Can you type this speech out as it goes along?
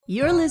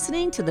You're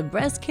listening to the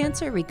Breast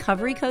Cancer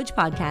Recovery Coach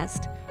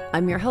podcast.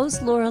 I'm your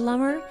host, Laura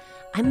Lummer.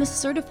 I'm a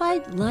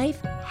certified life,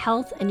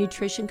 health, and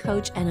nutrition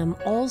coach, and I'm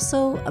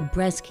also a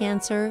breast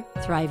cancer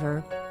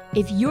thriver.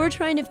 If you're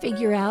trying to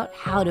figure out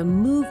how to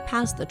move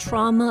past the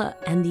trauma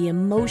and the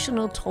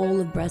emotional toll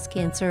of breast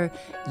cancer,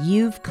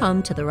 you've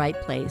come to the right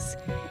place.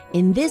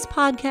 In this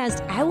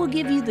podcast, I will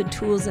give you the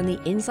tools and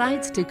the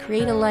insights to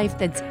create a life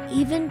that's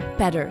even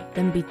better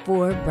than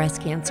before breast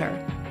cancer.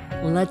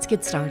 Let's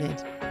get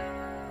started.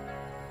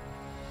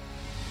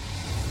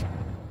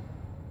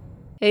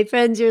 Hey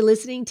friends, you're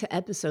listening to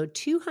episode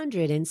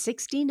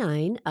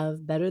 269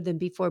 of Better Than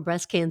Before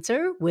Breast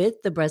Cancer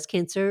with the Breast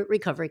Cancer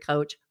Recovery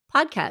Coach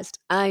podcast.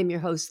 I'm your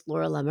host,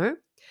 Laura Lummer.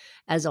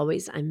 As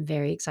always, I'm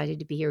very excited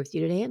to be here with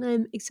you today, and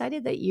I'm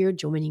excited that you're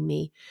joining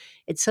me.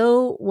 It's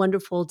so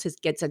wonderful to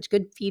get such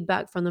good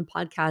feedback from the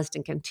podcast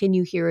and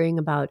continue hearing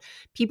about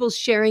people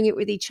sharing it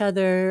with each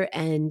other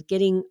and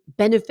getting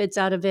benefits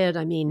out of it.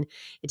 I mean,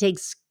 it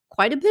takes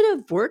quite a bit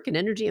of work and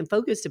energy and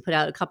focus to put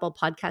out a couple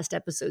podcast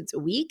episodes a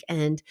week,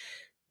 and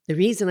the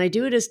reason I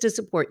do it is to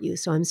support you.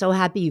 So I'm so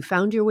happy you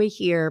found your way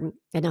here.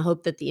 And I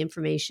hope that the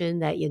information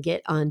that you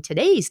get on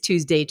today's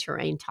Tuesday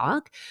Terrain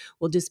Talk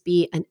will just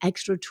be an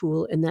extra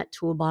tool in that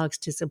toolbox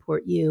to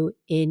support you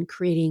in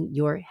creating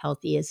your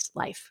healthiest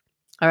life.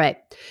 All right.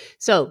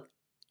 So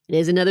it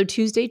is another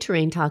Tuesday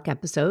Terrain Talk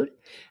episode.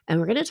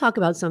 And we're going to talk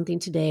about something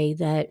today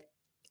that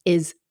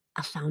is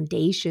a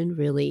foundation,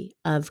 really,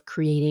 of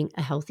creating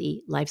a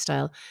healthy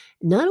lifestyle.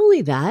 Not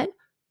only that,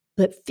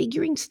 but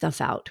figuring stuff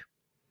out.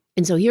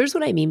 And so here's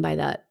what I mean by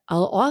that.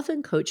 I'll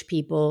often coach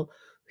people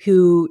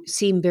who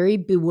seem very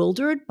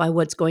bewildered by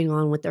what's going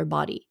on with their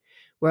body,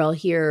 where I'll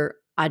hear,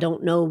 I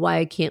don't know why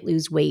I can't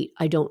lose weight.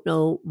 I don't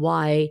know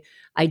why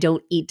I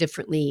don't eat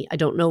differently. I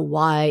don't know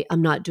why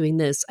I'm not doing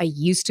this. I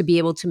used to be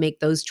able to make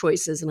those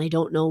choices, and I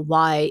don't know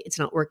why it's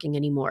not working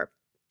anymore.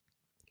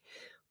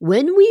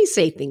 When we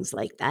say things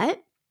like that,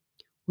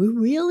 we're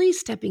really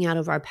stepping out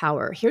of our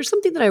power. Here's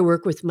something that I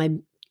work with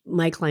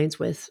my clients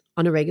with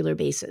on a regular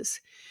basis.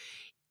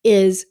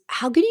 Is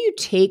how can you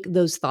take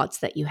those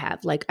thoughts that you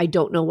have, like, I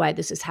don't know why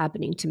this is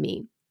happening to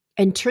me,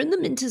 and turn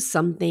them into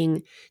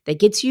something that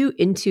gets you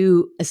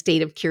into a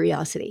state of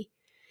curiosity.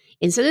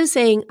 Instead of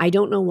saying, I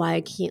don't know why I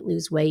can't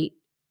lose weight,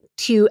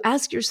 to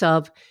ask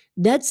yourself,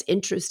 that's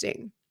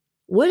interesting.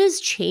 What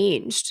has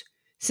changed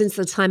since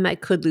the time I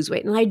could lose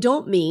weight? And I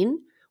don't mean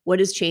what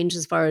has changed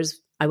as far as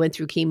I went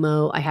through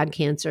chemo, I had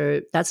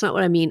cancer. That's not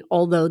what I mean,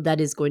 although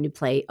that is going to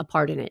play a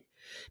part in it.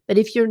 But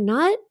if you're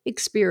not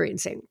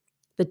experiencing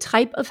the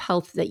type of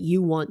health that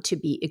you want to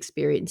be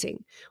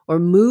experiencing or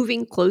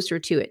moving closer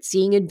to it,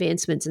 seeing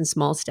advancements and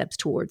small steps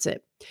towards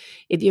it.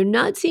 If you're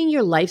not seeing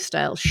your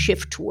lifestyle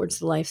shift towards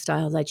the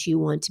lifestyle that you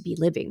want to be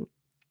living,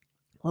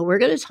 what we're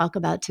going to talk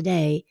about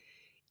today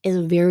is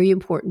a very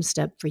important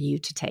step for you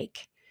to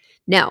take.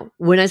 Now,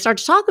 when I start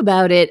to talk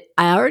about it,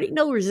 I already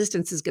know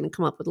resistance is going to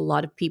come up with a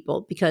lot of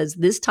people because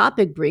this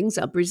topic brings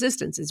up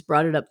resistance. It's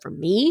brought it up for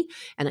me,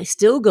 and I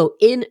still go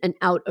in and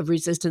out of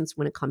resistance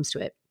when it comes to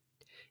it.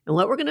 And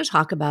what we're going to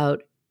talk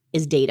about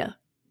is data,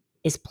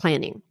 is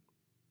planning.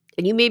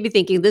 And you may be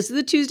thinking, this is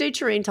the Tuesday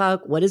Terrain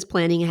Talk. What does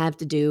planning have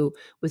to do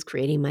with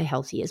creating my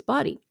healthiest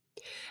body?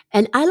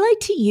 And I like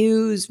to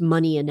use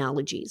money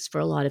analogies for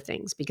a lot of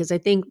things because I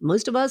think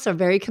most of us are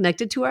very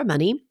connected to our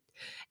money.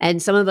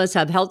 And some of us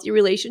have healthy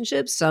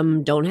relationships.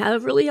 Some don't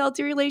have really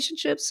healthy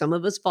relationships. Some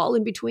of us fall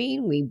in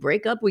between. We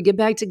break up, we get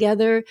back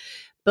together.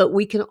 But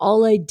we can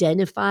all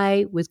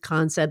identify with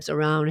concepts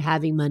around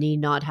having money,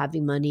 not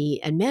having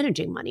money, and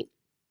managing money.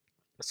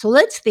 So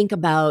let's think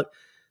about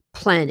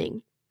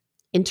planning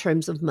in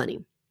terms of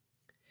money.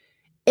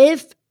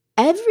 If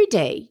every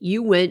day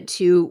you went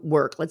to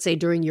work, let's say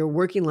during your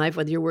working life,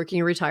 whether you're working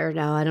or retired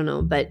now, I don't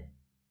know, but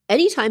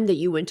anytime that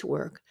you went to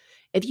work,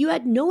 if you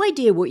had no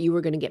idea what you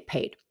were going to get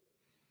paid,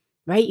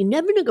 right? You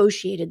never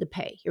negotiated the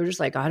pay. You're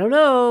just like, I don't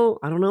know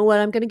what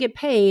I'm going to get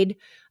paid.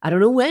 I don't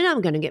know when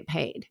I'm going to get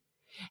paid.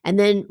 And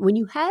then when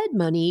you had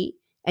money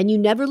and you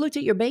never looked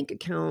at your bank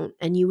account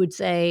and you would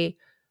say,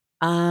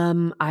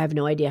 I have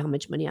no idea how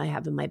much money I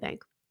have in my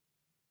bank.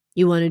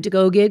 You wanted to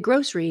go get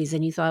groceries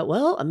and you thought,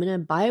 well, I'm going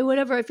to buy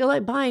whatever I feel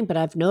like buying, but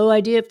I have no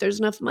idea if there's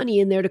enough money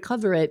in there to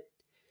cover it.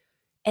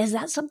 Is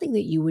that something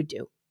that you would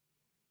do?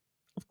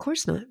 Of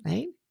course not,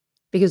 right?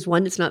 Because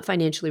one, it's not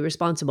financially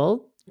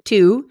responsible.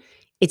 Two,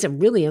 it's a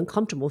really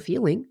uncomfortable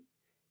feeling.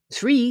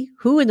 Three,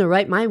 who in their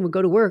right mind would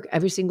go to work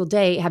every single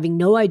day having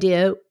no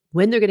idea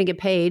when they're going to get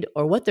paid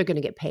or what they're going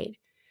to get paid?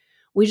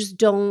 We just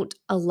don't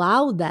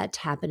allow that to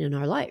happen in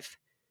our life.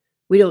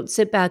 We don't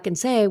sit back and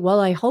say, well,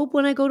 I hope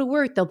when I go to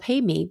work, they'll pay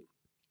me.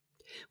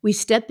 We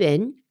step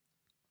in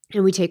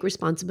and we take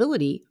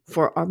responsibility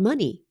for our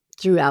money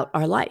throughout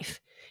our life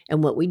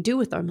and what we do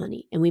with our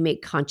money. And we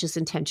make conscious,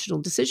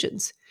 intentional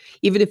decisions.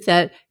 Even if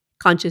that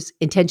conscious,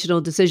 intentional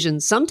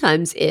decision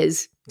sometimes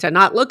is to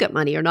not look at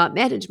money or not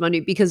manage money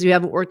because you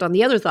haven't worked on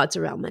the other thoughts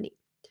around money.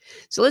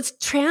 So let's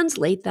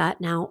translate that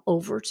now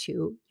over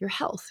to your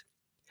health.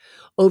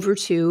 over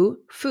to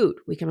food.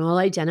 We can all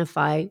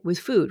identify with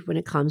food when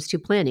it comes to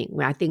planning.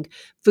 I think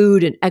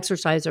food and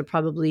exercise are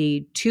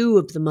probably two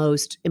of the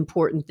most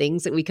important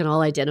things that we can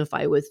all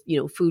identify with,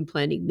 food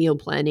planning, meal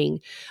planning,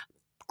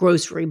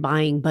 grocery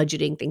buying,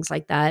 budgeting, things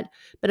like that.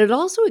 But it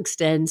also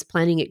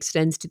planning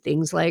extends to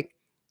things like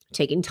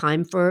taking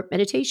time for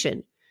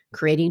meditation,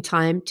 creating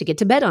time to get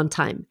to bed on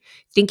time,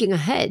 thinking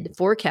ahead,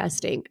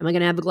 forecasting. Am I going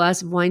to have a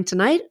glass of wine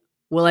tonight?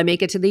 Will I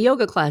make it to the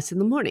yoga class in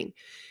the morning?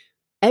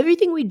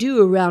 Everything we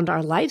do around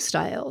our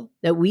lifestyle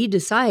that we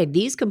decide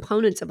these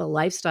components of a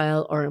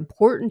lifestyle are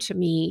important to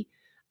me,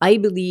 I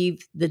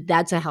believe that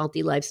that's a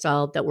healthy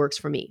lifestyle that works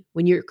for me.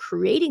 When you're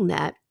creating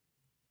that,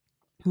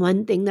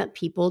 one thing that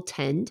people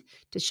tend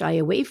to shy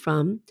away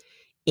from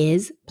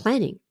is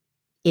planning,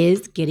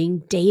 is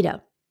getting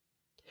data.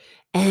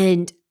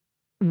 And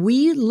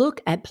we look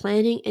at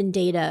planning and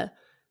data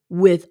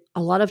with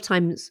a lot of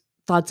times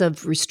thoughts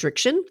of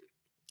restriction,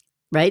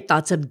 right?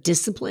 Thoughts of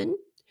discipline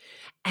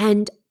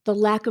and the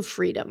lack of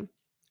freedom.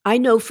 I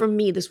know for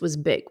me, this was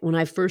big when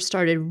I first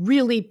started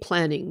really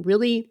planning,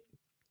 really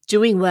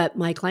doing what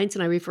my clients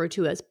and I refer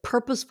to as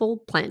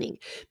purposeful planning,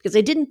 because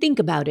I didn't think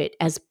about it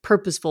as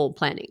purposeful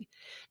planning.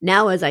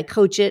 Now, as I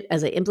coach it,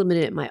 as I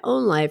implement it in my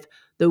own life,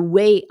 the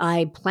way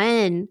I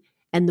plan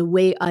and the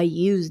way I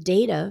use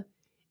data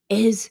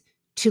is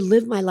to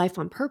live my life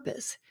on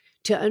purpose,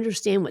 to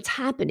understand what's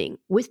happening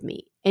with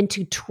me, and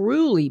to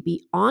truly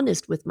be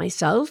honest with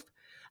myself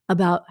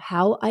about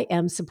how I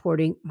am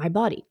supporting my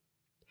body.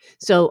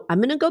 So I'm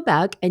going to go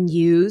back and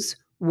use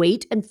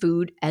weight and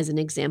food as an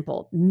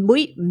example.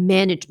 Weight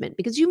management,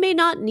 because you may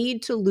not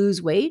need to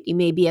lose weight. You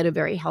may be at a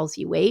very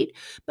healthy weight,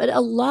 but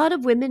a lot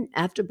of women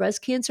after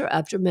breast cancer,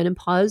 after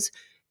menopause,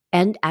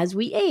 and as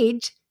we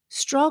age,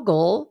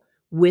 struggle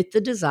with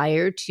the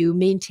desire to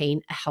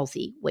maintain a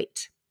healthy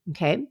weight.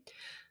 Okay.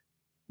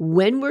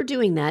 When we're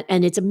doing that,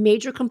 and it's a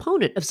major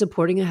component of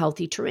supporting a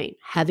healthy terrain,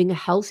 having a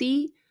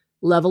healthy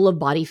level of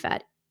body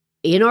fat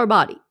in our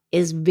body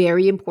is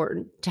very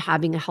important to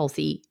having a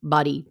healthy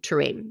body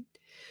terrain.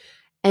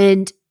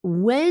 And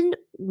when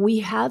we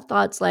have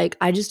thoughts like,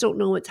 I just don't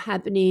know what's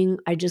happening,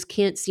 I just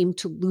can't seem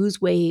to lose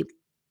weight,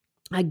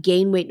 I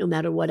gain weight no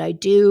matter what I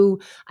do,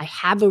 I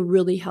have a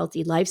really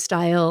healthy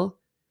lifestyle.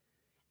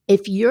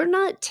 If you're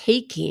not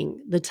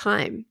taking the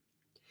time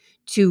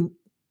to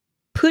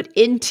put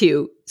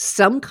into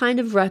some kind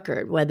of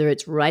record, whether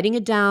it's writing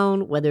it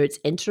down, whether it's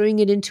entering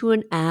it into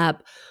an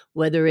app,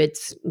 whether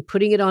it's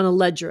putting it on a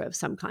ledger of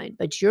some kind,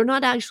 but you're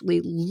not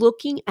actually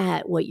looking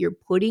at what you're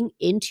putting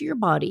into your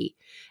body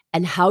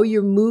and how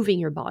you're moving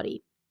your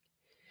body,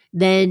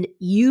 then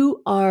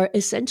you are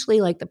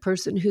essentially like the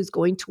person who's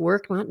going to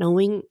work not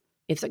knowing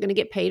if they're going to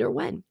get paid or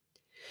when.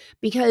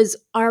 Because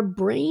our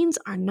brains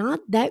are not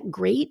that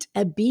great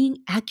at being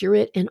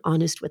accurate and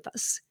honest with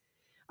us.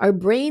 Our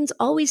brains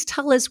always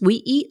tell us we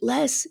eat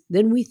less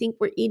than we think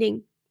we're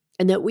eating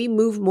and that we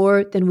move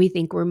more than we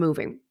think we're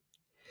moving.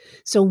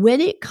 So when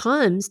it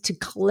comes to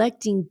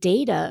collecting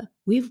data,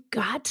 we've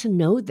got to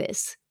know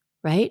this,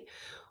 right?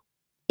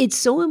 It's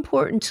so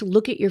important to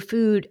look at your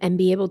food and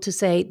be able to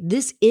say,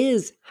 this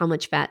is how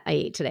much fat I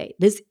ate today.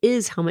 This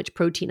is how much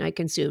protein I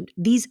consumed.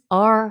 These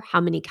are how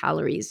many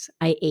calories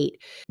I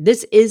ate.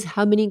 This is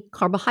how many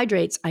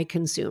carbohydrates I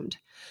consumed.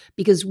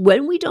 Because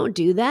when we don't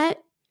do that,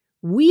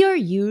 we are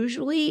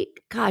usually,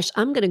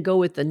 I'm going to go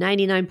with the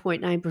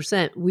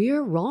 99.9%. We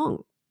are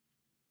wrong.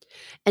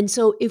 And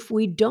so if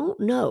we don't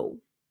know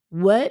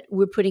what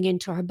we're putting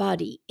into our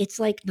body, it's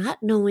like not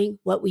knowing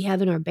what we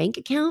have in our bank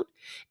account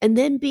and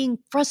then being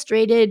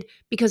frustrated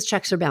because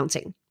checks are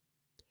bouncing.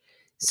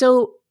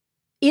 So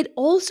it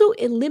also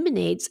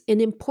eliminates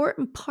an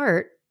important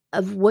part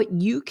of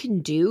what you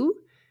can do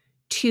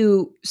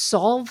to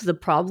solve the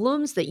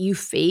problems that you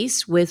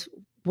face with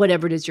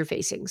whatever it is you're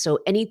facing. So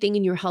anything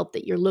in your health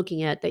that you're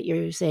looking at that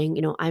you're saying,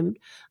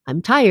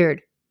 I'm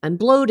tired, I'm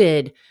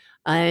bloated,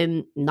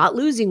 I'm not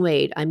losing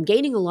weight, I'm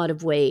gaining a lot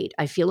of weight,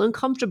 I feel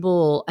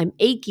uncomfortable, I'm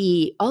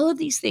achy, all of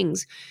these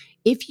things.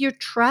 If you're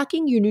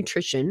tracking your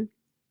nutrition,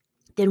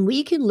 then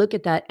we can look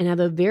at that and have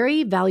a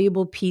very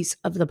valuable piece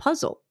of the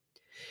puzzle.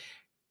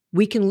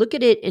 We can look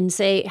at it and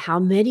say, how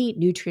many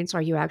nutrients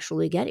are you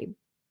actually getting?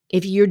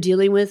 If you're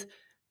dealing with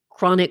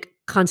chronic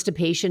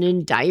constipation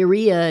and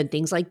diarrhea and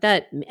things like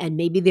that, and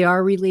maybe they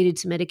are related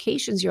to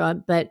medications you're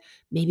on, but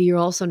maybe you're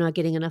also not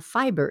getting enough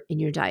fiber in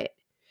your diet.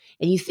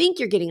 And you think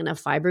you're getting enough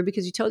fiber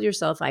because you told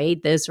yourself, I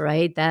ate this or I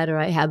ate that or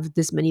I have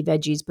this many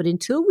veggies. But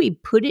until we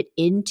put it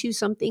into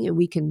something and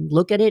we can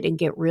look at it and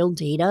get real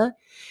data,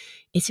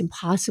 it's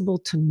impossible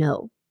to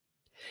know.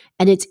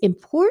 And it's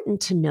important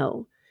to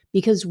know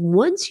because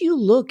once you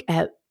look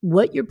at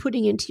what you're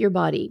putting into your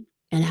body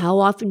and how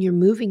often you're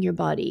moving your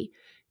body,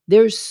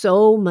 there's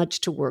so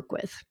much to work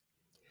with.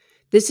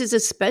 This is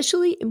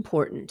especially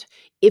important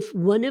if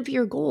one of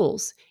your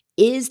goals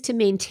is to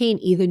maintain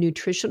either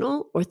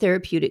nutritional or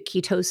therapeutic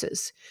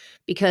ketosis.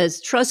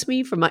 Because trust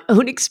me, from my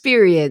own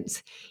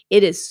experience,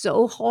 it is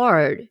so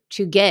hard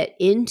to get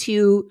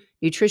into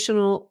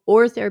nutritional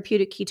or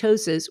therapeutic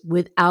ketosis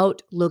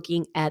without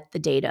looking at the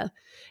data.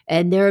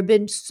 And there have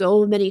been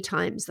so many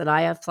times that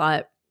I have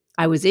thought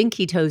I was in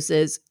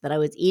ketosis, that I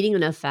was eating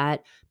enough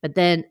fat, but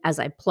then as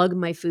I plug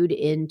my food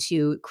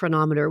into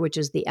Chronometer, which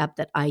is the app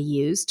that I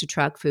use to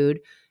track food,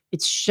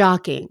 it's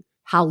shocking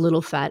how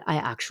little fat I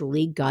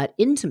actually got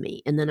into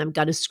me. And then I've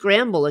got to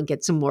scramble and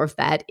get some more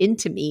fat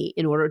into me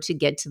in order to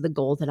get to the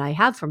goal that I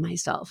have for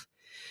myself.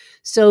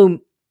 So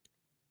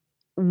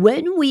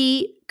when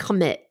we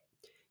commit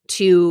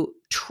to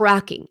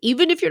tracking,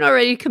 even if you're not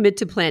ready to commit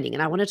to planning,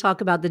 and I want to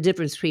talk about the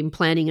difference between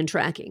planning and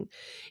tracking,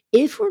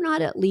 if we're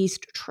not at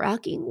least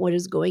tracking what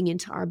is going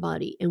into our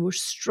body and we're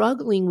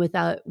struggling with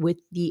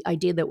the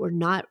idea that we're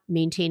not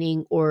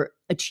maintaining or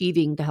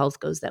achieving the health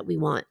goals that we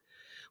want,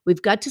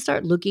 we've got to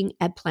start looking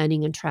at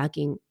planning and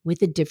tracking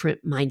with a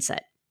different mindset.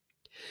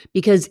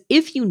 Because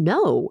if you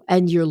know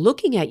and you're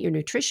looking at your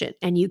nutrition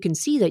and you can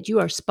see that you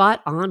are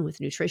spot on with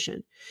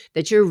nutrition,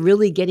 that you're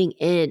really getting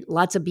in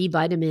lots of B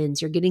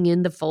vitamins, you're getting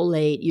in the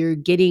folate, you're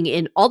getting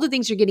in all the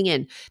things you're getting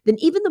in, then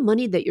even the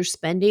money that you're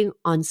spending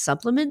on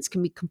supplements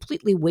can be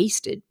completely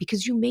wasted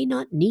because you may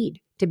not need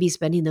to be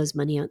spending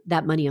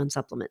that money on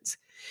supplements.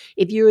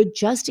 If you're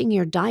adjusting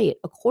your diet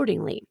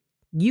accordingly,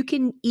 you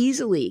can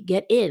easily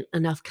get in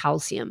enough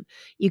calcium.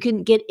 You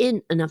can get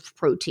in enough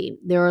protein.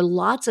 There are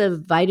lots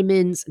of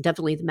vitamins,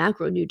 definitely the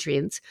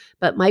macronutrients,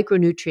 but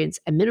micronutrients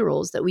and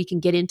minerals that we can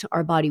get into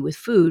our body with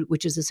food,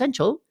 which is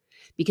essential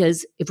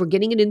because if we're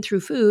getting it in through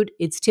food,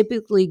 it's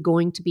typically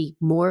going to be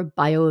more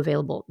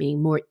bioavailable,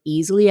 meaning more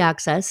easily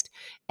accessed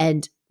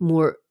and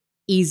more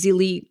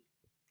easily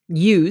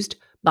used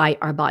by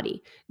our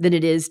body than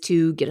it is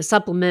to get a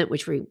supplement,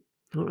 which we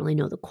don't really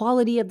know the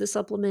quality of the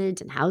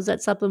supplement and how's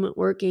that supplement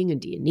working and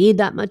do you need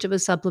that much of a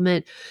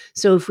supplement.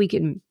 So if we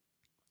can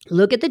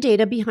look at the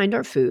data behind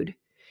our food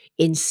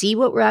and see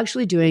what we're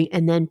actually doing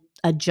and then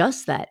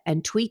adjust that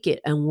and tweak it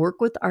and work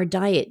with our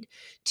diet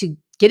to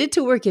get it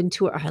to work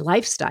into our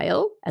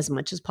lifestyle as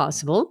much as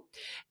possible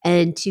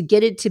and to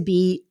get it to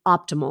be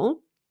optimal.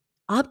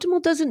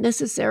 Optimal doesn't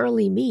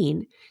necessarily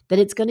mean that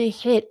it's going to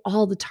hit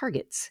all the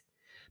targets.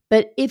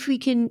 But if we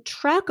can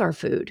track our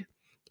food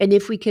and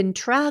if we can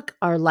track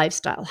our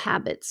lifestyle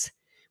habits,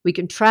 we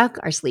can track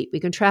our sleep, we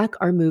can track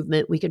our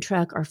movement, we can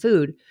track our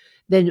food,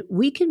 then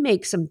we can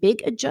make some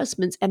big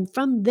adjustments and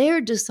from there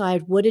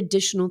decide what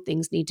additional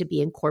things need to be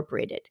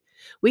incorporated.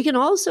 We can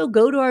also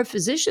go to our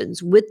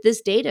physicians with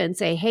this data and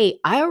say, hey,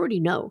 I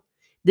already know.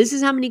 This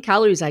is how many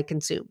calories I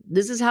consume.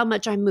 This is how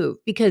much I move.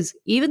 Because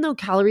even though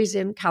calories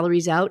in,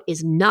 calories out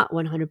is not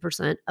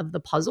 100% of the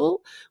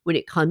puzzle when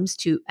it comes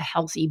to a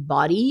healthy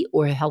body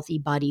or a healthy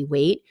body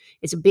weight,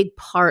 it's a big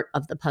part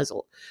of the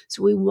puzzle.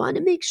 So we want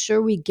to make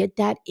sure we get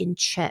that in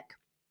check.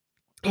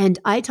 And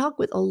I talk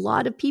with a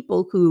lot of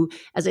people who,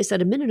 as I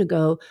said a minute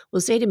ago,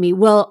 will say to me,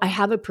 well, I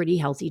have a pretty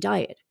healthy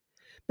diet.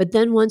 But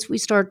then once we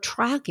start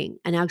tracking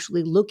and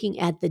actually looking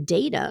at the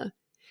data,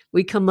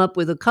 we come up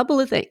with a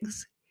couple of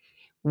things.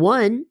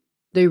 One,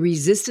 the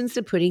resistance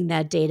to putting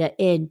that data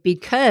in,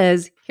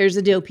 because here's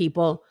the deal,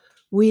 people,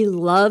 we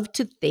love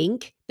to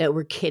think that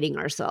we're kidding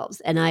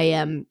ourselves. And I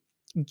am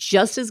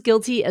just as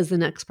guilty as the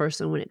next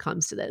person when it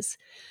comes to this.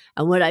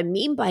 And what I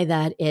mean by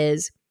that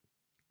is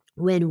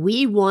when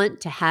we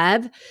want to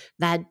have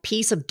that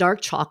piece of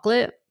dark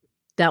chocolate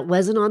that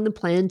wasn't on the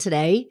plan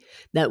today,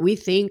 that we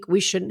think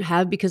we shouldn't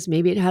have because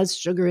maybe it has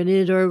sugar in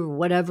it or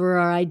whatever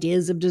our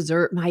ideas of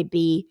dessert might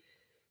be,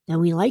 then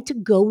we like to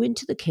go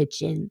into the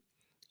kitchen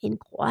and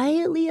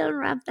quietly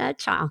unwrap that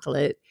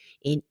chocolate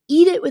and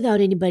eat it without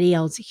anybody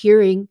else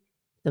hearing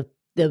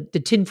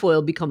the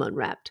tinfoil become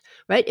unwrapped,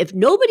 right? If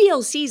nobody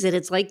else sees it,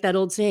 it's like that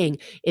old saying,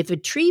 if a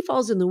tree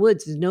falls in the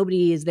woods and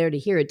nobody is there to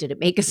hear it, did it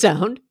make a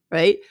sound,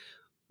 right?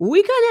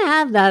 We kind of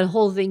have that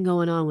whole thing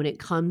going on when it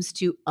comes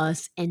to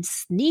us and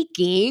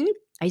sneaking.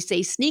 I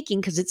say sneaking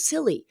because it's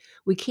silly.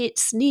 We can't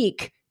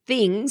sneak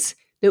things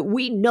that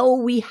we know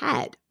we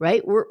had,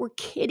 right? We're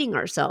kidding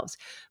ourselves,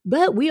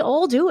 but we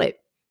all do it,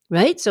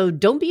 right? So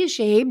don't be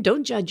ashamed.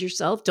 Don't judge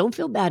yourself. Don't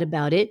feel bad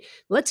about it.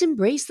 Let's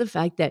embrace the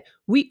fact that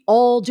we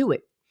all do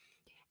it.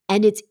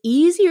 And it's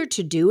easier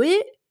to do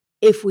it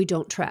if we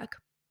don't track.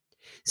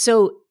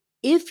 So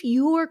if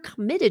you're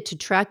committed to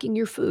tracking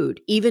your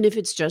food, even if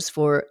it's just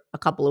for a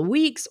couple of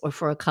weeks or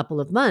for a couple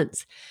of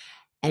months,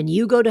 and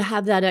you go to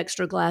have that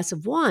extra glass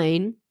of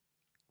wine,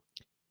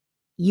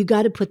 you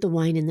got to put the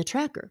wine in the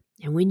tracker.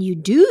 And when you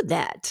do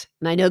that,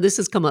 and I know this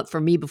has come up for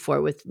me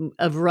before with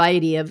a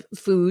variety of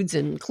foods,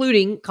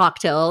 including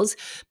cocktails,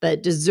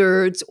 but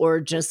desserts or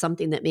just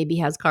something that maybe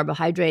has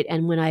carbohydrate.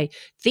 And when I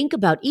think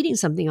about eating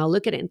something, I'll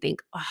look at it and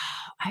think, oh,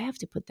 I have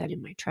to put that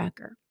in my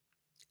tracker.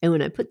 And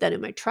when I put that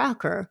in my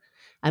tracker,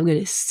 I'm going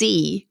to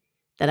see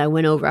that I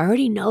went over. I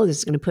already know this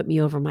is going to put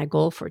me over my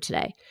goal for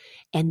today.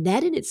 And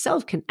that in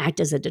itself can act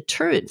as a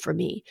deterrent for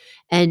me.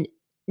 And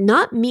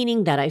not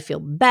meaning that I feel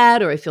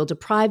bad or I feel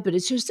deprived, but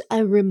it's just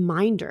a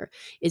reminder.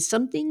 It's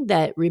something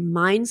that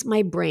reminds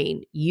my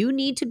brain, you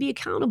need to be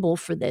accountable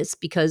for this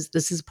because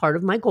this is part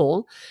of my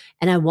goal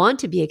and I want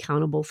to be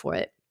accountable for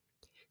it.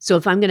 So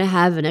if I'm going to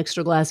have an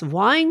extra glass of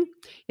wine,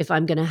 if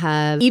I'm going to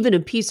have even a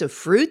piece of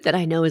fruit that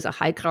I know is a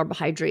high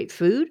carbohydrate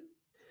food,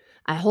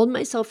 I hold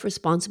myself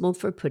responsible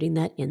for putting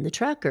that in the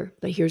tracker.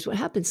 But here's what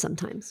happens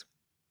sometimes.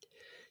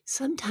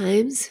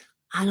 Sometimes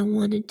I don't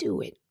want to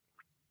do it.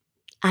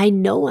 I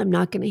know I'm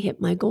not going to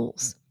hit my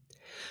goals.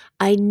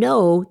 I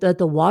know that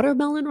the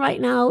watermelon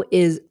right now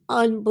is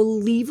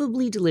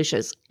unbelievably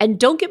delicious. And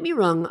don't get me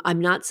wrong,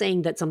 I'm not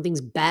saying that something's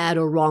bad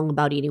or wrong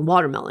about eating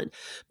watermelon.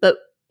 But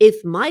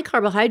if my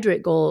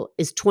carbohydrate goal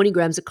is 20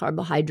 grams of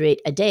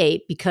carbohydrate a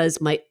day,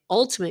 because my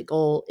ultimate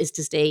goal is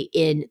to stay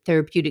in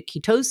therapeutic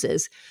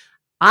ketosis,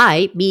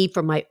 me,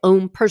 for my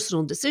own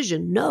personal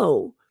decision,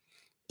 know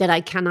that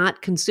I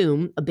cannot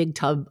consume a big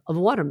tub of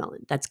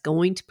watermelon. That's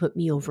going to put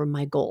me over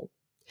my goal.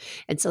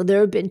 And so there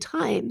have been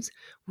times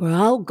where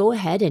I'll go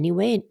ahead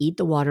anyway and eat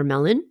the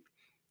watermelon,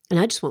 and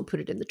I just won't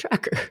put it in the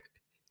tracker.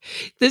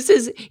 This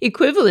is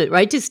equivalent,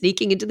 right, to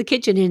sneaking into the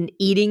kitchen and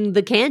eating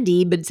the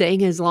candy, but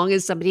saying as long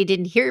as somebody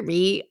didn't hear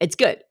me, it's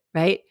good,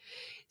 right?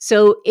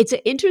 So it's an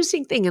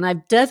interesting thing, and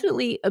I've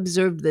definitely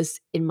observed this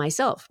in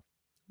myself.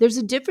 There's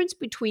a difference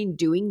between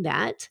doing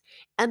that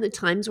and the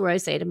times where I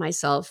say to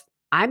myself,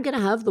 I'm going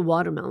to have the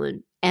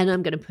watermelon and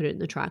I'm going to put it in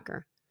the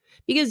tracker.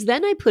 Because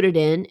then I put it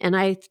in and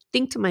I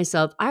think to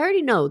myself, I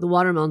already know the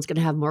watermelon's going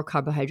to have more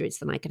carbohydrates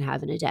than I can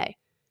have in a day.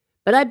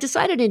 But I've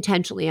decided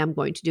intentionally I'm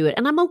going to do it.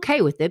 And I'm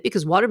okay with it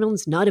because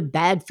watermelon's not a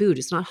bad food.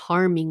 It's not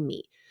harming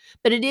me.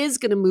 But it is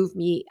going to move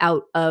me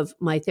out of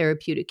my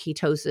therapeutic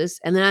ketosis.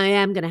 And then I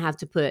am going to have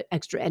to put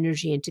extra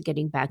energy into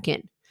getting back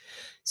in.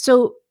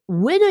 So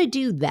when I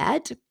do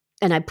that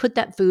and I put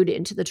that food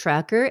into the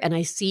tracker and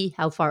I see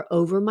how far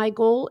over my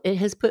goal it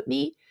has put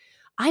me,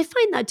 I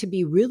find that to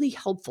be really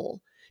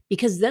helpful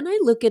because then I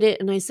look at it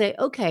and I say,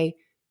 okay,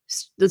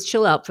 let's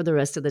chill out for the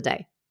rest of the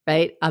day,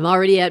 right? I'm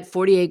already at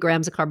 48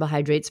 grams of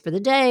carbohydrates for the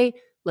day.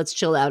 Let's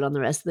chill out on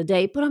the rest of the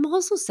day. But I'm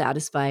also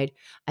satisfied.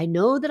 I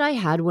know that I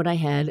had what I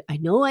had. I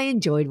know I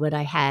enjoyed what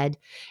I had.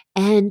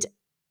 And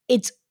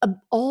it's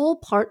all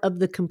part of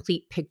the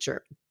complete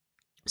picture.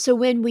 So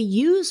when we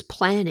use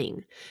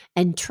planning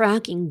and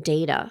tracking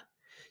data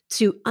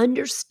to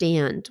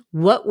understand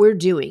what we're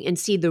doing and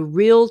see the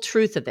real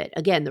truth of it,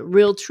 again, the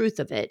real truth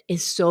of it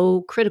is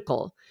so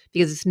critical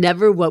because it's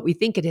never what we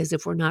think it is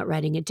if we're not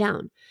writing it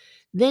down,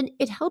 then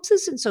it helps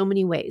us in so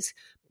many ways.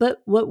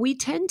 But what we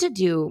tend to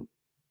do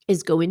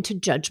is go into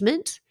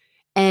judgment,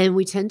 and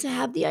we tend to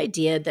have the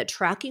idea that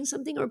tracking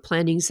something or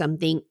planning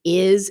something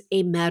is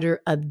a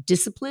matter of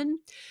discipline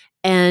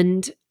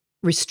and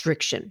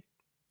restriction.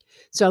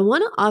 So I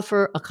want to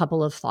offer a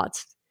couple of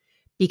thoughts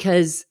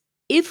because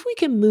if we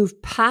can move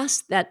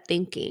past that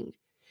thinking,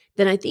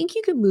 then I think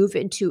you can move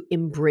into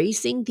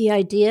embracing the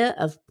idea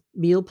of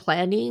meal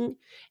planning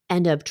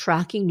and of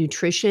tracking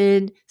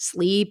nutrition,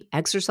 sleep,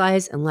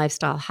 exercise, and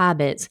lifestyle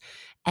habits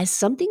as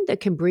something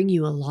that can bring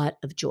you a lot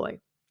of joy.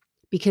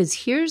 Because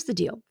here's the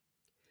deal.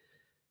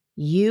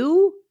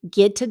 You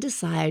get to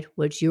decide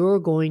what you're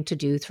going to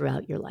do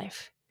throughout your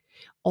life.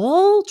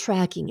 All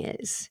tracking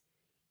is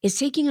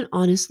taking an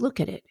honest look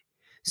at it.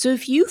 So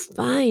if you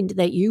find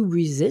that you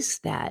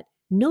resist that,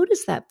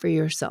 notice that for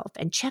yourself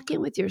and check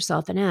in with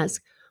yourself and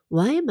ask,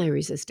 why am I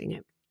resisting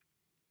it?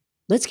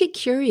 Let's get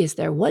curious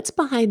there. What's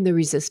behind the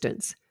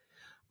resistance?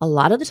 A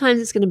lot of the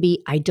times it's going to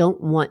be, I don't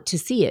want to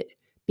see it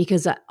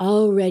because I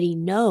already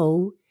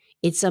know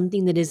it's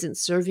something that isn't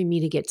serving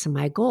me to get to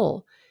my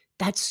goal.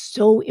 That's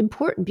so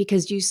important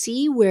because you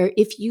see where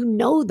if you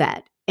know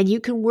that and you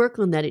can work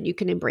on that and you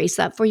can embrace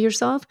that for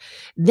yourself,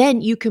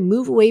 then you can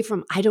move away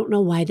from, I don't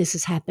know why this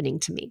is happening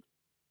to me,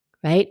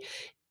 right?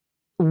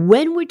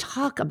 When we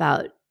talk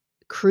about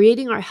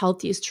creating our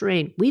healthiest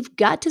terrain, we've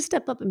got to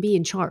step up and be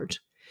in charge.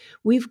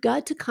 We've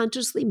got to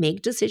consciously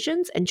make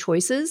decisions and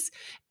choices,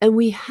 and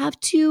we have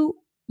to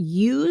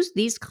use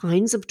these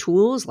kinds of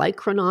tools like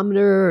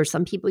Chronometer, or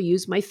some people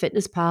use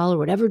MyFitnessPal or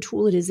whatever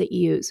tool it is that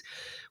you use.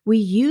 We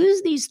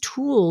use these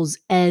tools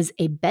as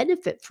a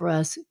benefit for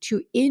us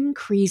to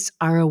increase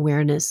our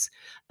awareness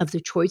of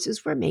the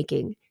choices we're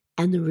making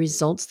and the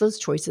results those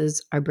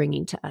choices are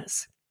bringing to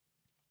us.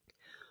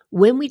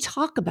 When we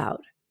talk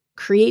about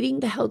creating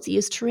the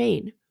healthiest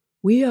terrain,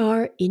 we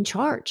are in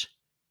charge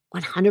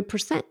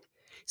 100%.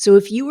 So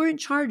if you were in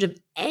charge of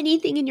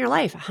anything in your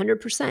life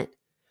 100%,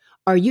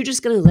 are you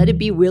just going to let it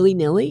be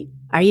willy-nilly?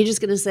 Are you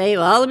just going to say,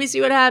 well, let me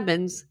see what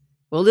happens?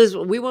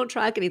 We won't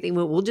track anything,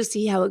 but we'll just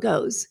see how it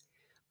goes.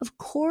 Of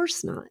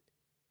course not.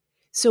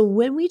 So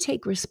when we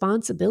take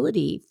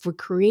responsibility for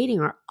creating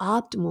our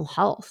optimal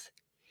health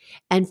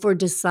and for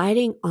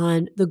deciding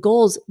on the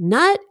goals,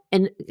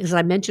 and because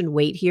I mentioned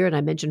weight here and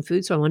I mentioned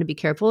food, so I want to be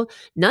careful,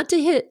 not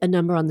to hit a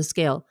number on the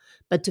scale,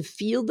 but to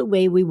feel the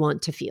way we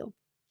want to feel,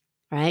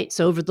 right?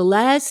 So over the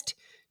last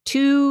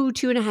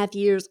 2.5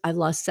 years, I've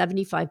lost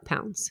 75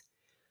 pounds.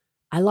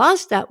 I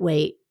lost that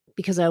weight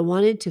because I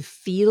wanted to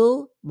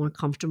feel more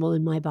comfortable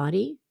in my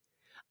body.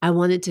 I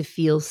wanted to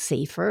feel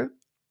safer.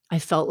 I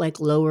felt like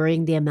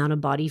lowering the amount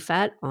of body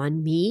fat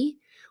on me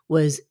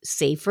was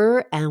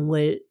safer and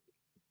would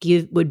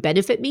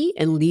benefit me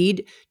and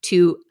lead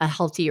to a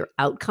healthier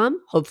outcome,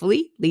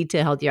 hopefully lead to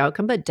a healthier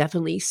outcome, but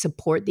definitely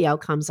support the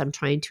outcomes I'm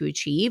trying to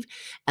achieve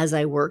as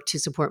I work to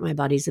support my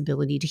body's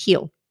ability to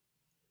heal.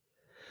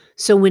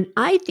 So when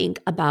I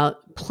think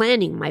about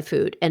planning my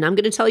food, and I'm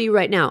going to tell you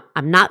right now,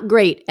 I'm not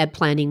great at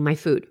planning my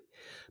food,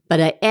 but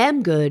I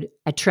am good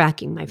at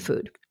tracking my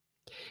food.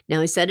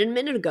 Now, I said a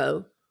minute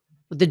ago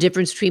the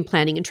difference between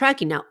planning and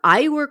tracking. Now,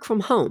 I work from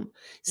home.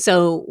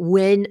 So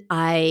when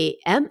I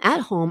am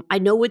at home, I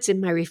know what's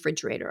in my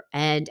refrigerator.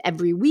 And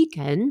every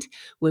weekend,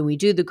 when we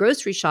do the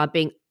grocery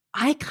shopping,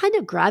 I kind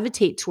of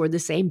gravitate toward the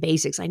same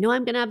basics. I know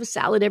I'm going to have a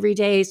salad every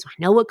day. So I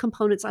know what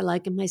components I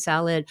like in my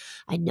salad.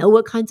 I know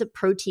what kinds of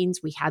proteins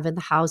we have in the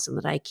house and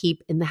that I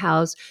keep in the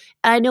house.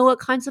 And I know what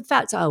kinds of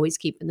fats I always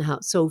keep in the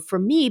house. So for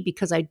me,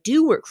 because I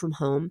do work from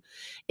home,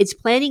 it's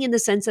planning in the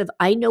sense of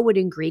I know what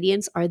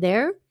ingredients are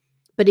there,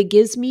 but it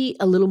gives me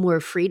a little more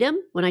freedom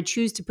when I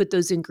choose to put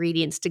those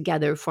ingredients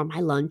together for my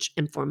lunch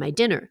and for my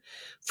dinner.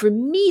 For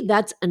me,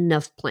 that's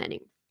enough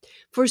planning.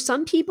 For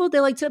some people, they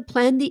like to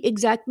plan the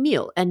exact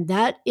meal. And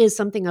that is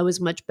something I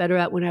was much better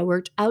at when I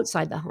worked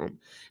outside the home.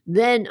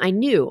 Then I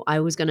knew I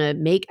was going to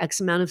make X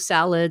amount of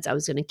salads. I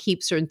was going to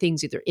keep certain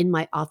things either in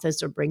my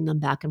office or bring them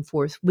back and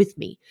forth with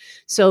me.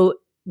 So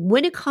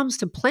when it comes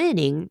to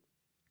planning,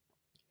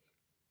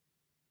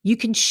 you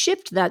can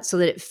shift that so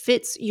that it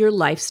fits your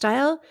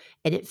lifestyle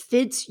and it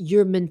fits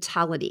your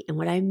mentality. And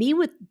what I mean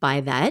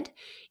by that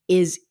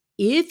is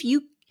if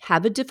you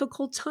have a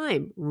difficult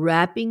time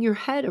wrapping your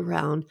head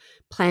around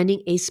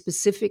planning a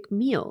specific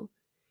meal,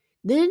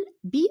 then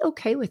be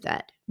okay with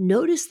that.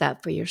 Notice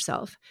that for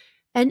yourself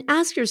and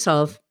ask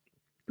yourself,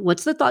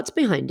 what's the thoughts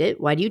behind it?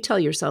 Why do you tell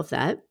yourself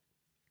that?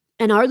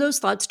 And are those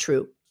thoughts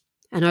true?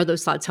 And are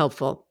those thoughts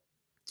helpful?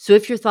 So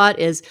if your thought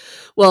is,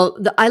 well,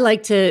 I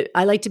like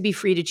to be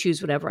free to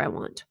choose whatever I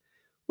want.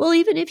 Well,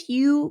 even if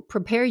you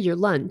prepare your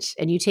lunch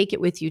and you take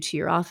it with you to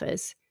your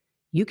office,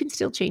 you can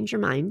still change your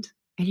mind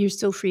and you're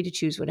still free to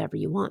choose whatever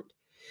you want.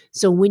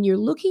 So when you're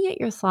looking at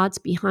your thoughts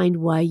behind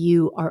why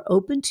you are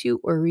open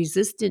to or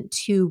resistant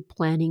to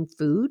planning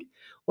food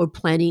or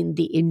planning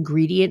the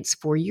ingredients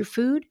for your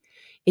food,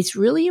 it's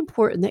really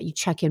important that you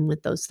check in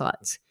with those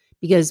thoughts.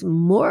 Because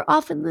more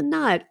often than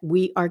not,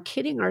 we are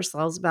kidding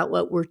ourselves about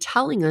what we're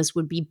telling us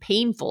would be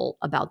painful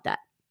about that.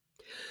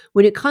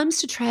 When it comes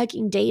to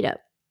tracking data,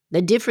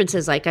 the difference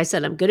is, like I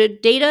said, I'm good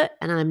at data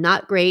and I'm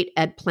not great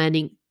at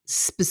planning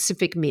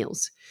specific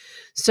meals.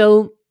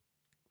 So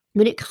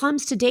when it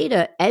comes to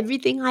data,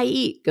 everything I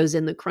eat goes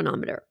in the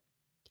chronometer,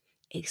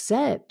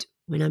 except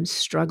when I'm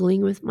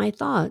struggling with my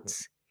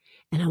thoughts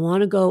and I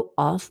want to go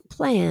off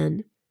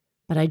plan,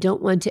 but I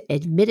don't want to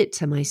admit it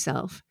to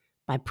myself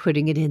by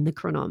putting it in the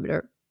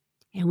chronometer.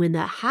 And when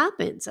that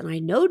happens and I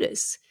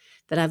notice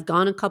that I've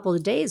gone a couple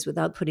of days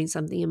without putting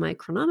something in my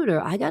chronometer,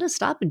 I got to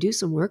stop and do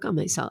some work on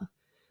myself.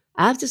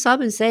 I have to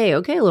stop and say,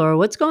 okay, Laura,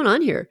 what's going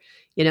on here?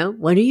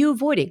 What are you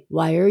avoiding?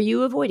 Why are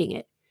you avoiding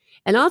it?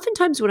 And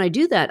oftentimes when I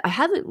do that, I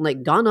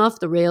haven't gone off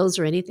the rails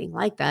or anything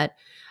like that,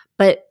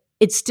 but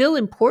it's still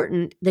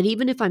important that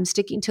even if I'm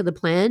sticking to the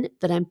plan,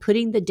 that I'm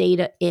putting the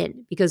data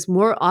in, because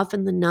more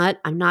often than not,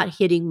 I'm not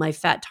hitting my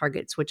fat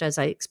targets, which, as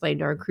I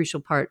explained, are a crucial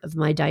part of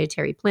my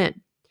dietary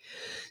plan.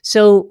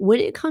 So when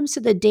it comes to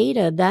the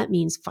data, that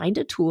means find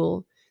a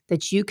tool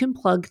that you can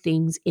plug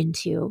things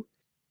into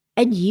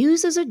and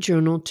use as a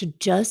journal to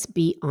just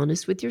be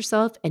honest with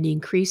yourself and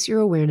increase your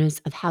awareness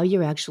of how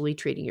you're actually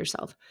treating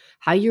yourself,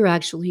 how you're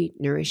actually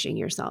nourishing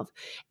yourself,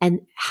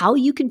 and how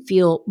you can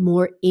feel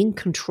more in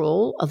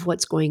control of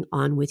what's going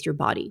on with your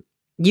body.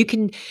 You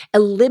can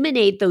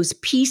eliminate those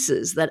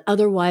pieces that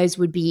otherwise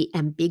would be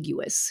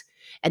ambiguous.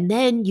 And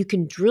then you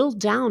can drill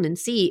down and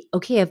see,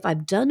 okay, if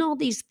I've done all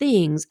these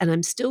things and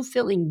I'm still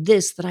feeling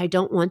this that I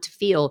don't want to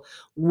feel,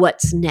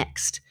 what's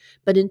next?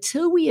 But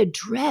until we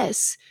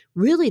address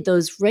really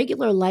those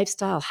regular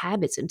lifestyle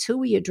habits, until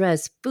we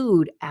address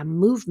food and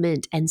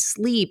movement and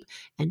sleep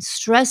and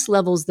stress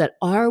levels that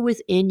are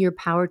within your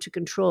power to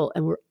control,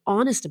 and we're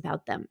honest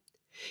about them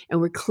and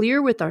we're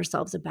clear with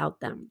ourselves about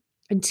them,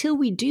 until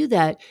we do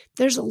that,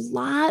 there's a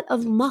lot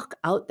of muck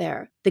out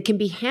there that can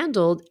be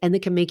handled and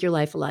that can make your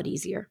life a lot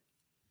easier.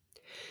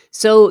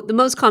 So the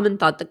most common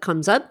thought that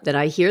comes up that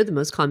I hear, the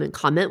most common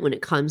comment when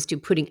it comes to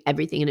putting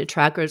everything in a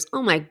tracker is,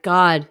 oh my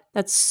God,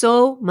 that's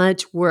so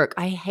much work.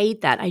 I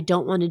hate that. I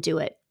don't want to do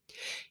it.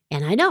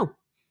 And I know,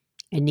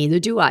 and neither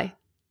do I.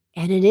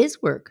 And it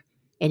is work,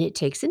 and it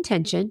takes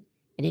intention,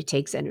 and it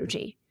takes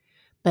energy.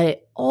 But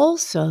it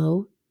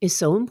also is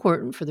so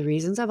important for the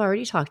reasons I've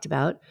already talked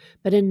about.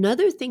 But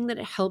another thing that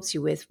it helps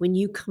you with when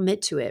you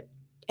commit to it,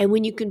 and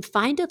when you can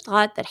find a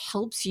thought that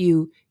helps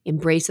you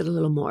embrace it a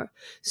little more.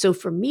 So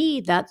for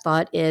me, that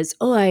thought is,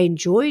 oh, I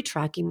enjoy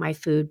tracking my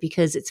food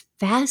because it's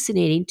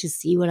fascinating to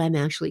see what I'm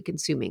actually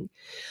consuming.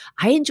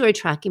 I enjoy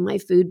tracking my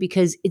food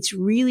because it's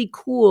really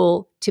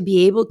cool to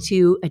be able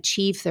to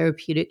achieve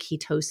therapeutic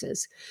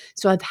ketosis.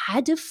 So I've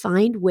had to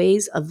find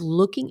ways of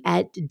looking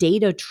at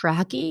data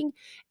tracking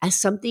as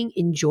something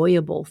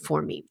enjoyable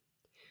for me.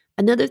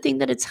 Another thing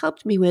that it's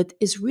helped me with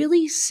is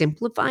really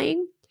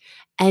simplifying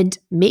and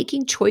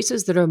making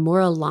choices that are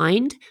more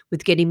aligned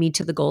with getting me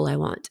to the goal I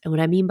want. And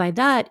what I mean by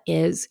that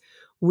is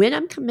when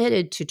I'm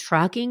committed to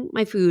tracking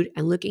my food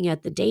and looking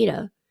at the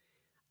data,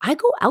 I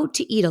go out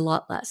to eat a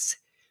lot less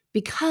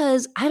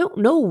because I don't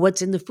know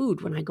what's in the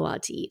food when I go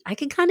out to eat. I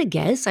can kind of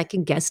guess, I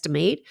can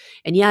guesstimate.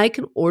 And yeah, I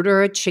can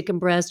order a chicken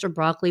breast or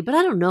broccoli, but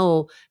I don't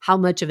know how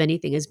much of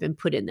anything has been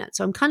put in that.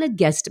 So I'm kind of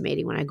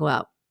guesstimating when I go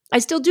out. I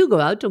still do go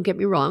out, don't get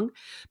me wrong.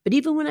 But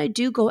even when I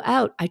do go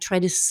out, I try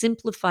to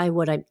simplify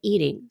what I'm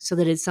eating so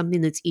that it's something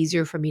that's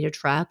easier for me to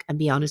track and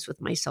be honest with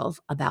myself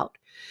about.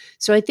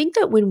 So I think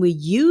that when we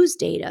use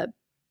data,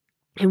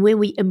 and when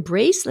we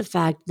embrace the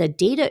fact that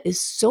data is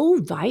so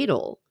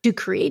vital to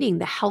creating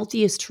the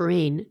healthiest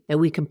terrain that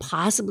we can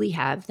possibly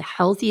have, the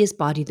healthiest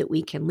body that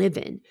we can live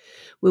in,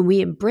 when we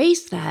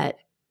embrace that,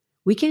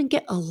 we can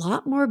get a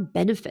lot more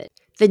benefit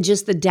than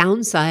just the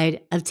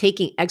downside of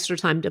taking extra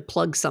time to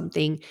plug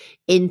something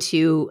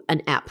into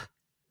an app.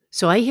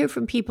 So I hear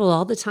from people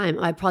all the time,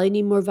 I probably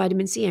need more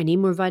vitamin C, I need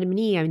more vitamin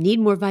E, I need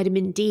more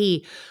vitamin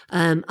D,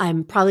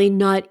 I'm probably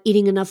not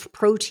eating enough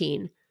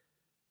protein.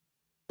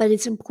 But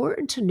it's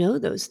important to know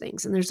those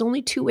things. And there's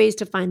only two ways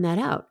to find that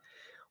out.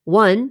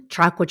 One,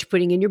 track what you're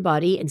putting in your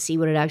body and see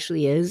what it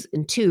actually is.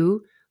 And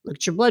two, look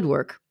at your blood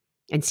work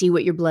and see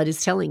what your blood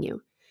is telling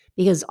you.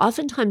 Because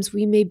oftentimes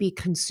we may be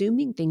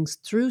consuming things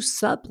through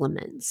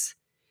supplements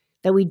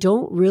that we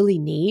don't really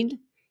need.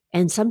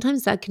 And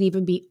sometimes that can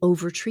even be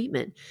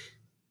over-treatment.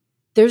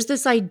 There's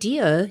this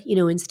idea,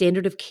 in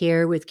standard of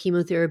care with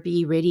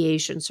chemotherapy,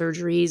 radiation,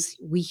 surgeries,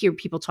 we hear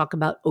people talk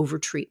about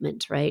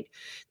overtreatment, right?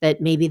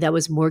 That maybe that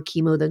was more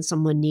chemo than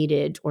someone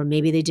needed, or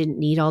maybe they didn't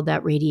need all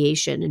that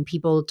radiation. And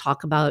people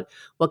talk about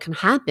what can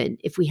happen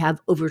if we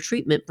have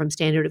overtreatment from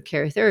standard of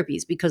care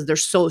therapies because they're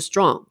so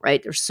strong,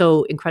 right? They're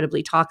so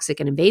incredibly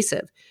toxic and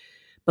invasive.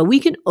 But we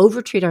can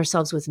overtreat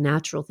ourselves with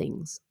natural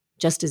things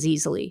just as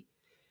easily.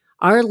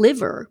 Our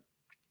liver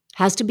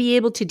has to be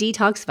able to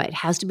detoxify. It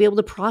has to be able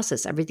to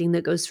process everything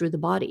that goes through the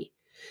body.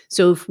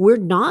 So if we're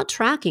not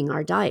tracking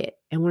our diet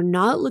and we're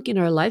not looking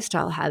at our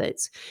lifestyle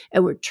habits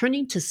and we're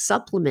turning to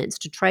supplements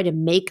to try to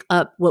make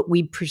up what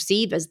we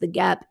perceive as the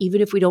gap,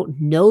 even if we don't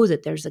know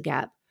that there's a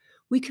gap,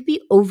 we could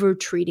be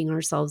over-treating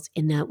ourselves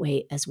in that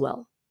way as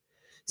well.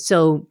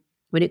 So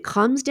when it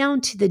comes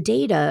down to the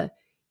data,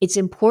 it's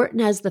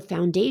important as the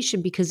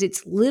foundation because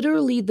it's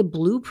literally the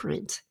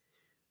blueprint,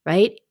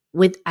 right?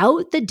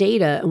 Without the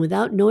data and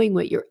without knowing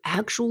what you're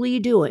actually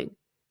doing,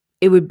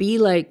 it would be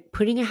like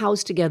putting a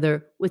house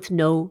together with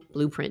no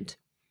blueprint.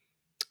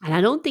 And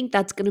I don't think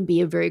that's going to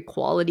be a very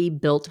quality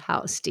built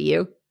house, do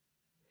you?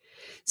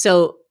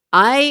 So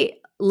I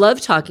love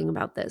talking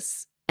about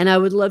this, and I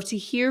would love to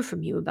hear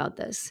from you about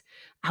this.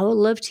 I would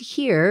love to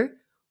hear,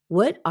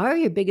 what are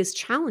your biggest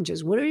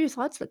challenges? What are your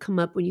thoughts that come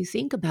up when you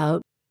think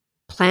about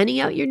planning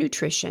out your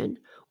nutrition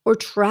or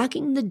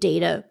tracking the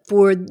data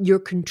for your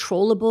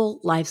controllable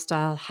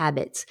lifestyle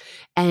habits?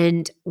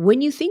 And when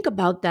you think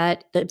about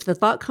that, if the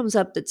thought comes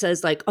up that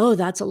says like, oh,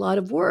 that's a lot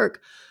of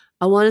work,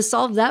 I want to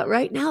solve that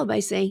right now by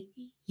saying,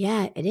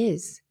 yeah, it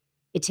is.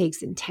 It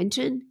takes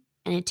intention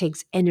and it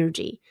takes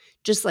energy,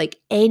 just like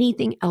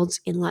anything else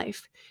in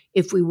life.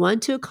 If we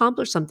want to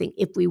accomplish something,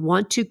 if we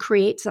want to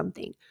create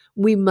something,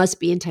 we must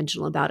be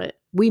intentional about it.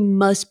 We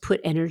must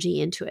put energy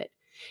into it.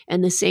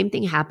 And the same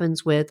thing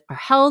happens with our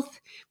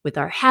health, with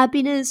our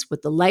happiness,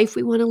 with the life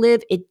we want to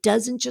live. It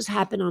doesn't just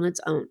happen on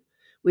its own.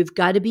 We've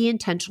got to be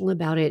intentional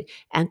about it.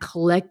 And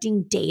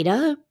collecting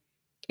data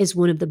is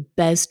one of the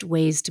best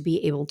ways to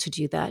be able to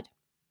do that.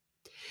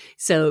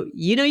 So,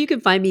 you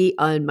can find me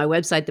on my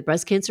website,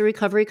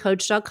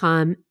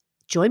 thebreastcancerrecoverycoach.com.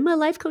 Join my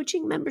life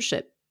coaching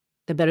membership,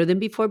 the Better Than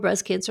Before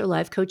Breast Cancer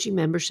Life Coaching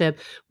Membership,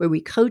 where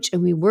we coach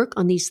and we work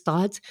on these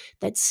thoughts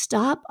that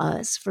stop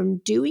us from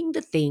doing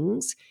the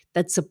things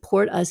that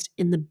support us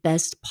in the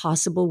best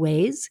possible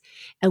ways.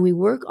 And we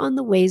work on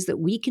the ways that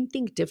we can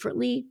think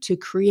differently to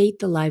create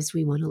the lives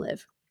we want to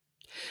live.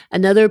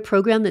 Another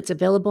program that's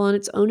available on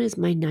its own is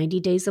my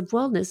 90 Days of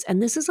Wellness.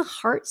 And this is a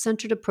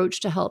heart-centered approach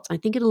to health. I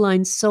think it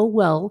aligns so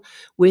well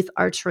with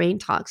our terrain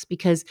talks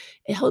because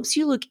it helps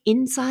you look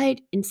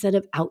inside instead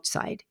of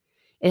outside.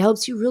 It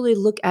helps you really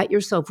look at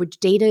yourself, which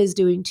data is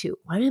doing too.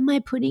 What am I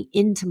putting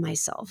into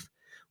myself?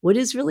 What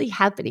is really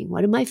happening?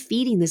 What am I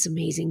feeding this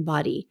amazing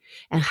body?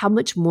 And how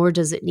much more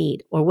does it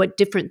need? Or what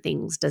different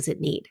things does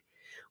it need?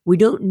 We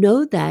don't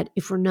know that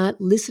if we're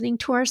not listening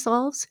to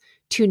ourselves,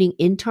 tuning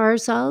into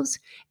ourselves,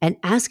 and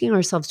asking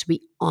ourselves to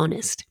be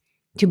honest,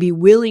 to be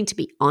willing to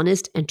be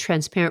honest and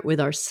transparent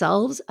with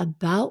ourselves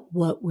about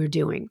what we're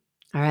doing.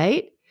 All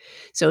right?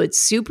 So it's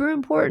super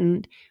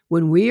important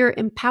when we are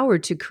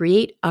empowered to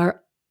create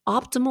our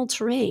optimal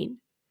terrain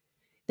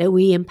that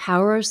we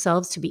empower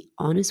ourselves to be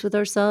honest with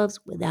ourselves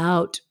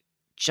without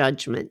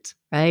judgment,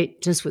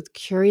 right? Just with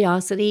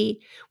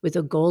curiosity, with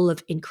a goal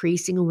of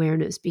increasing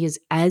awareness. Because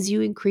as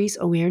you increase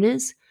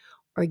awareness,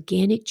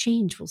 organic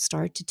change will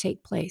start to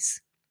take place.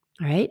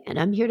 All right. And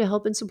I'm here to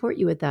help and support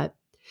you with that.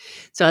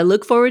 So I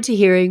look forward to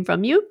hearing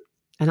from you,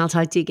 and I'll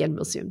talk to you again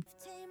real soon.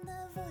 Tame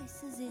the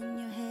voices in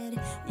your head.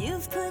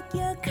 You've put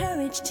your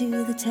courage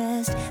to the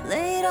test,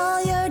 laid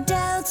all your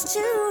doubts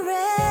to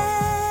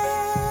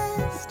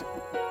rest.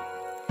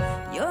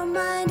 Your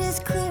mind is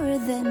clearer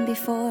than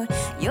before.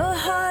 Your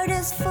heart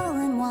is full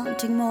and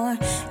wanting more.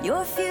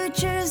 Your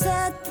future's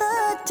at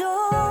the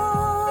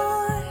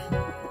door.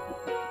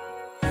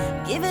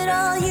 Give it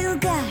all you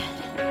got.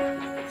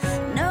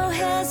 No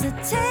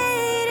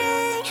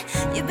hesitating.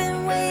 You've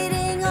been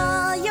waiting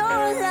all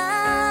your life.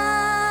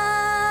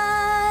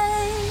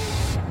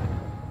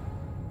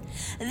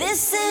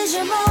 This is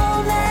your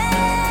moment.